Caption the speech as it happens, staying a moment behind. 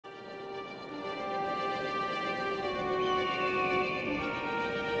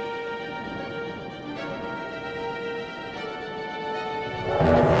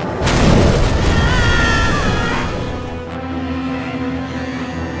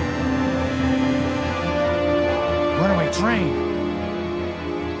train.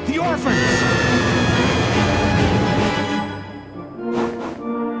 The orphans!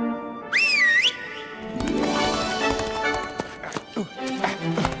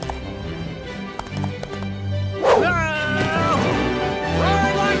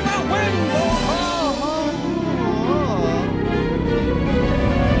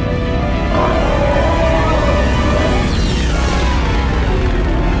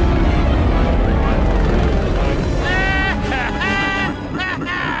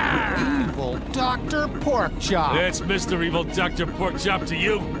 Porkchop. That's Mr. Evil Dr. Porkchop to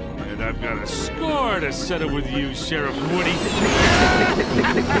you. And I've got a score to settle with you, Sheriff Woody.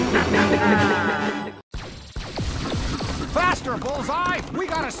 Faster, Bullseye! We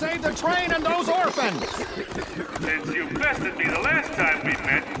gotta save the train and those orphans! Since you bested me the last time we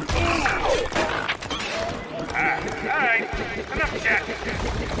met. Alright. Enough chat.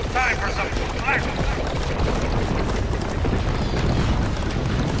 Time for some flash.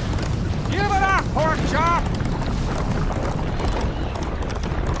 Give it up, Porkchop!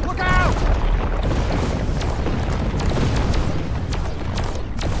 Look out!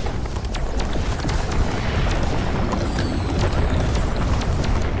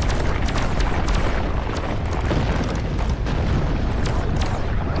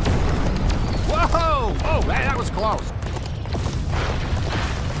 Whoa! Oh, man, that was close.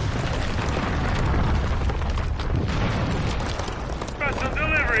 Special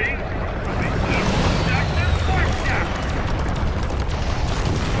delivery.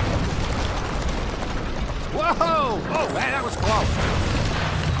 Whoa! Oh, man, that was close.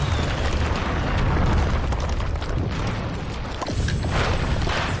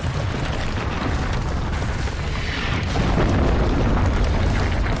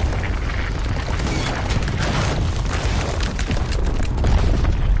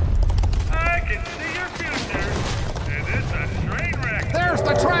 I can see your future, and it's a train wreck. There's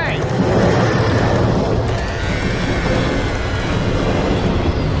the train!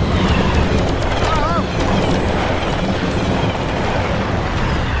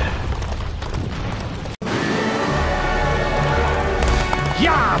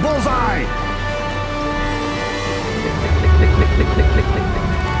 Yeah, Bullseye!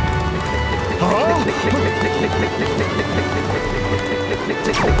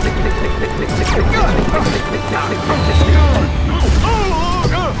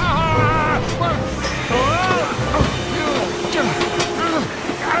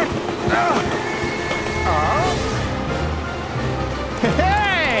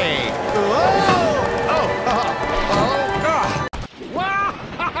 Hey!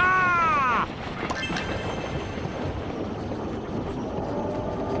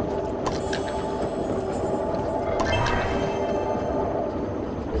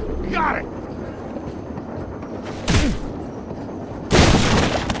 Got it!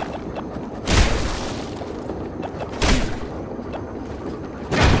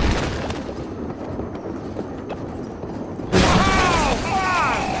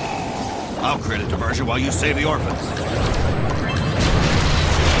 I'll create a diversion while you save the orphans.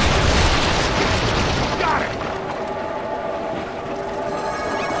 Got it!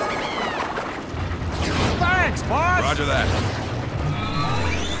 Thanks, boss! Roger that.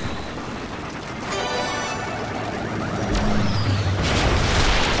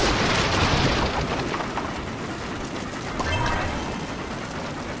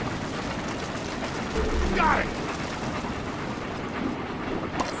 Got it!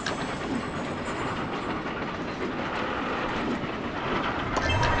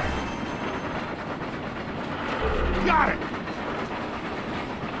 Got it!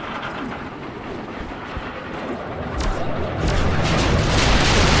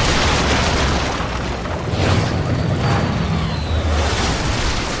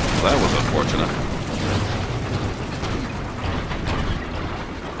 That was unfortunate.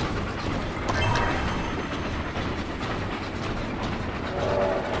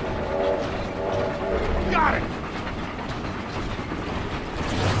 Got it!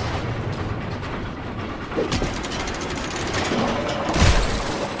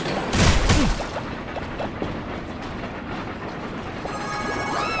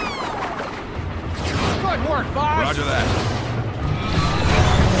 Good work, boss! Roger that.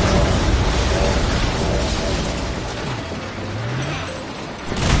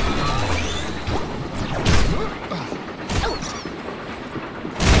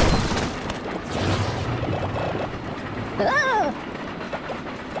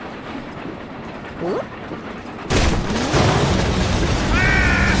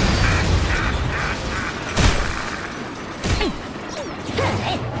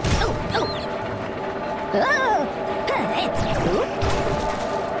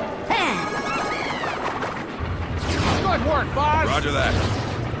 work, boss! Roger that.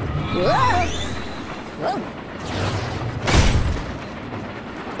 Whoa. Whoa.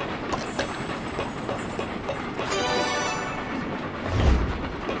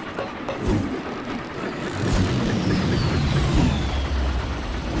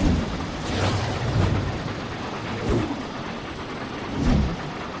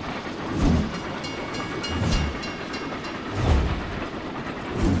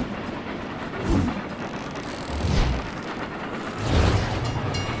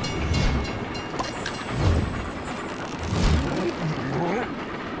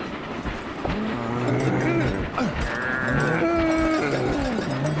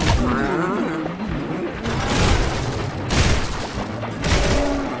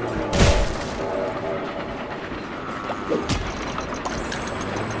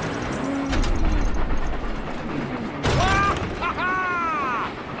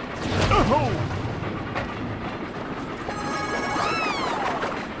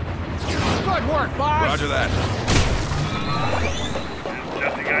 Good work, boss! Roger that.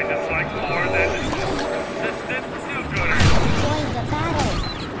 Nothing I dislike more than persistent do-gooders. Join the battle.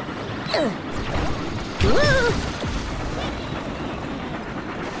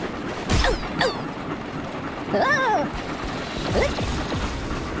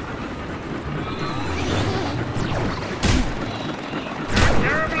 You're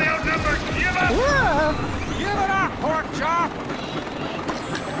terribly outnumbered. Give up! Whoa. Give it up, pork chop!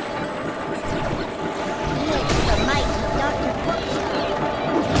 Yield to the might of Dr. Porkchop.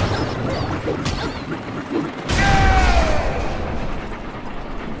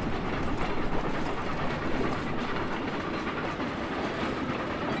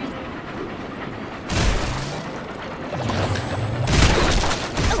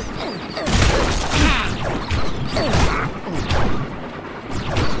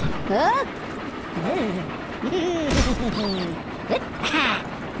 Huh?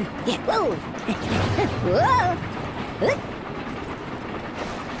 Whoa! Whoa!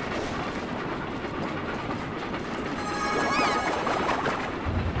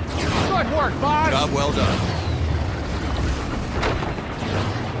 Good work, boss! Job well done.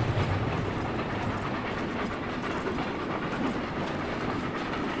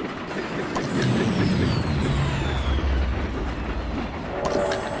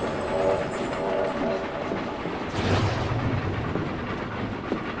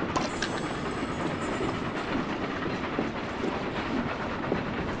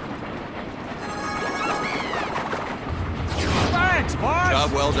 Thanks, boss!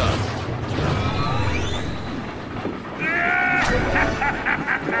 Job well done.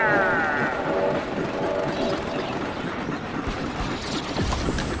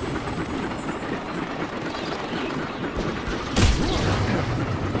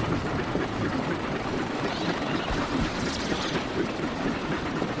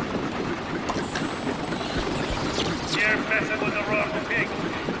 You're messing with the wrong pig.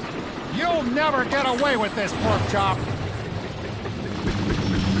 You'll never get away with this, pork chop!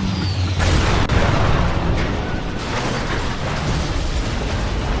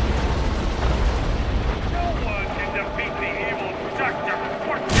 No one can defeat the evil Dr.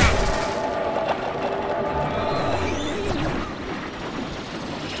 Porkchop.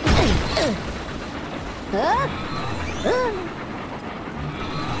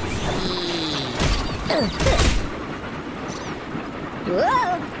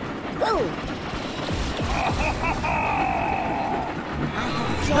 Whoa! Whoa!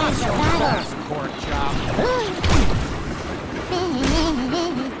 Join the battle. Pork chop!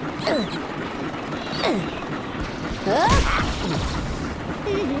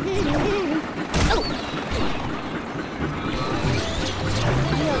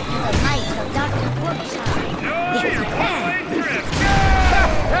 Yield to the might of Dr. Porkchop. Enjoy your one-way trip.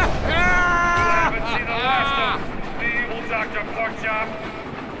 You haven't seen the last of the evil Dr. Porkchop.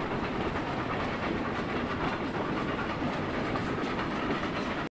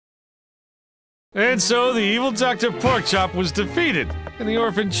 And so the evil Dr. Porkchop was defeated, and the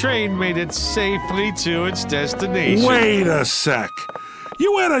orphan train made it safely to its destination. Wait a sec.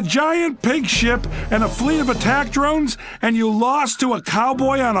 You had a giant pig ship and a fleet of attack drones, and you lost to a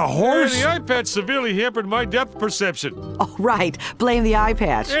cowboy on a And horse? the iPad severely hampered my depth perception. Oh, right. Blame the eye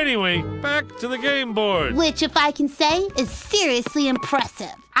patch. Anyway, back to the game board. Which, if I can say, is seriously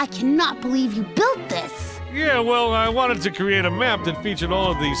impressive. I cannot believe you built this. Yeah, well, I wanted to create a map that featured all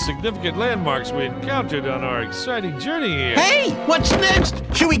of the significant landmarks we encountered on our exciting journey here. Hey, what's next?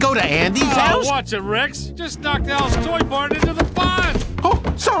 Should we go to Andy's house? Watch it, Rex. Just knocked Al's toy barn into the pond. Oh,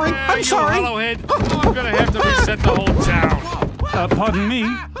 sorry. I'm sorry. You hollowhead. Oh, I'm gonna have to reset the whole town. Pardon me?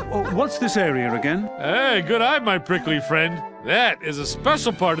 What's this area again? Hey, good eye, my prickly friend. That is a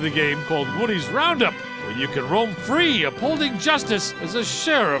special part of the game called Woody's Roundup, where you can roam free, upholding justice as a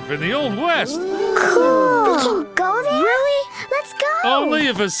sheriff in the Old West. Cool. We can go there? Really? Let's go. Only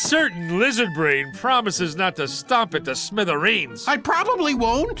if a certain lizard brain promises not to stomp it to smithereens. I probably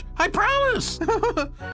won't. I promise.